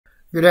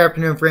Good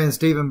afternoon, friends.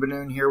 Stephen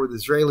Benoon here with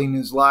Israeli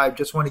News Live.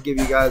 Just want to give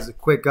you guys a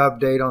quick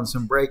update on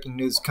some breaking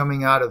news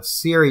coming out of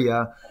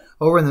Syria.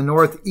 Over in the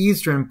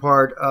northeastern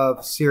part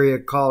of Syria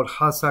called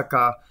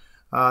Hasakah,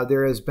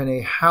 there has been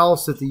a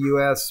house that the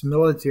U.S.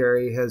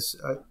 military has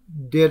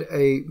did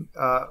an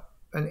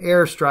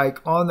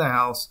airstrike on the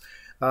house,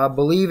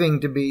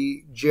 believing to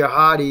be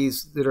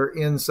jihadis that are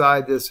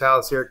inside this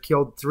house. There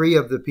killed 3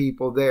 of the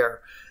people there.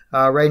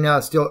 Right now,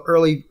 it's still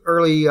early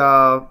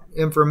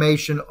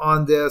information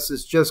on this.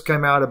 It's just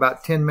come out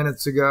about 10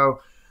 minutes ago.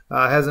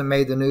 Hasn't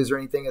made the news or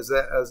anything as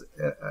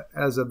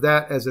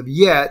of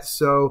yet.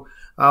 So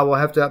we'll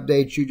have to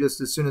update you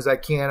just as soon as I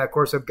can. Of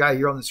course, I've got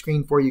here on the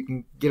screen for you. You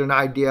can get an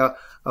idea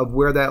of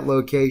where that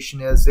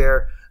location is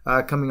there,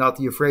 coming out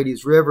the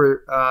Euphrates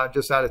River,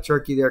 just out of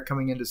Turkey there,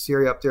 coming into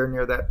Syria up there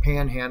near that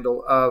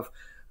panhandle of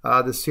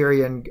the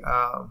Syrian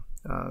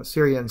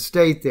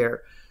state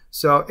there.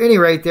 So, any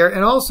rate there.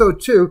 And also,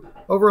 too,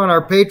 over on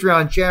our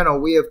Patreon channel,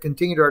 we have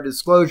continued our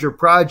disclosure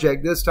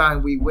project. This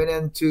time we went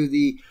into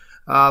the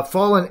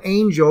fallen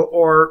angel,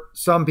 or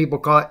some people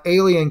call it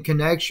alien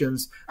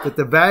connections, that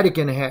the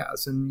Vatican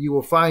has. And you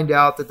will find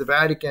out that the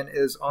Vatican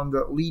is on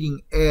the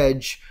leading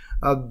edge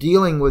of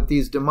dealing with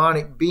these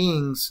demonic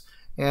beings.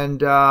 And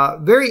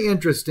very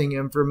interesting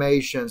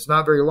information. It's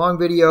not a very long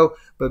video,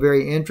 but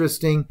very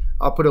interesting.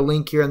 I'll put a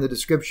link here in the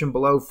description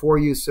below for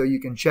you so you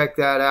can check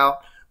that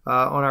out.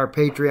 On our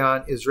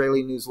Patreon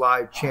Israeli News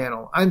Live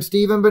channel. I'm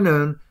Stephen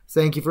Benoon.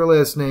 Thank you for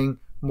listening.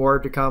 More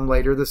to come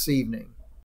later this evening.